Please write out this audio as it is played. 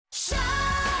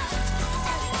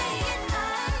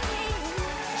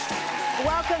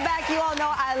Welcome back. You all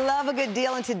know I love a good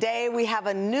deal, and today we have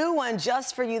a new one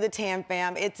just for you, the Tam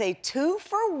Fam. It's a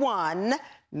 2-for-1.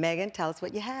 Megan, tell us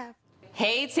what you have.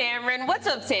 Hey, Tamron. What's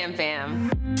up, Tam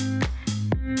Fam?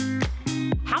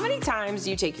 How many times do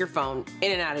you take your phone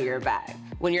in and out of your bag?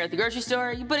 When you're at the grocery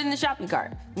store, you put it in the shopping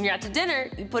cart. When you're out to dinner,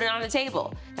 you put it on the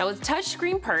table. Now, with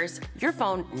touchscreen purse, your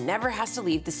phone never has to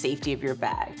leave the safety of your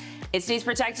bag. It stays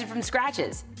protected from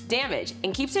scratches, damage,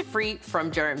 and keeps it free from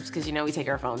germs, because you know we take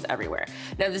our phones everywhere.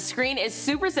 Now, the screen is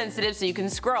super sensitive, so you can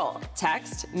scroll,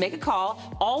 text, make a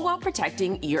call, all while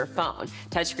protecting your phone.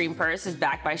 Touchscreen purse is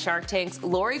backed by Shark Tank's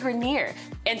Lori Greiner,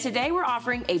 and today we're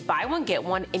offering a buy one, get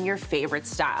one in your favorite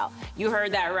style. You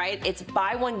heard that right, it's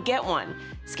buy one, get one.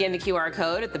 Scan the QR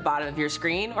code at the bottom of your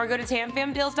screen or go to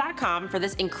tamfamdeals.com for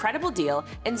this incredible deal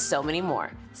and so many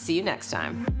more. See you next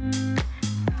time.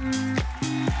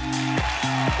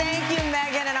 Thank you,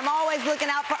 Megan, and I'm always looking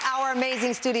out for our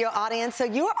amazing studio audience. So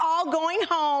you're all going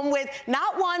home with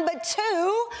not one, but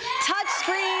 2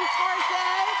 touchscreen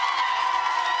purses.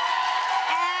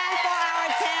 And for our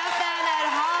Tam Fam at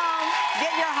home,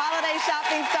 get your holiday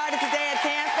shopping started today at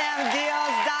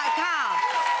tamfamdeals.com.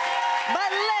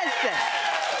 But listen,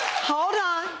 hold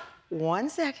on 1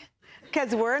 second,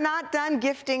 because we're not done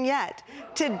gifting yet.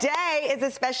 Today is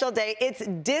a special day. It's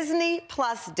Disney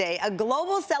Plus Day, a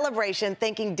global celebration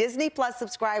thanking Disney Plus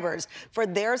subscribers for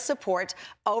their support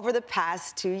over the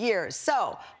past 2 years.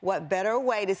 So what better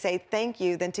way to say thank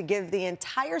you than to give the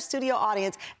entire studio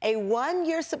audience a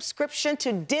 1-year subscription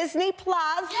to Disney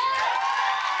Plus?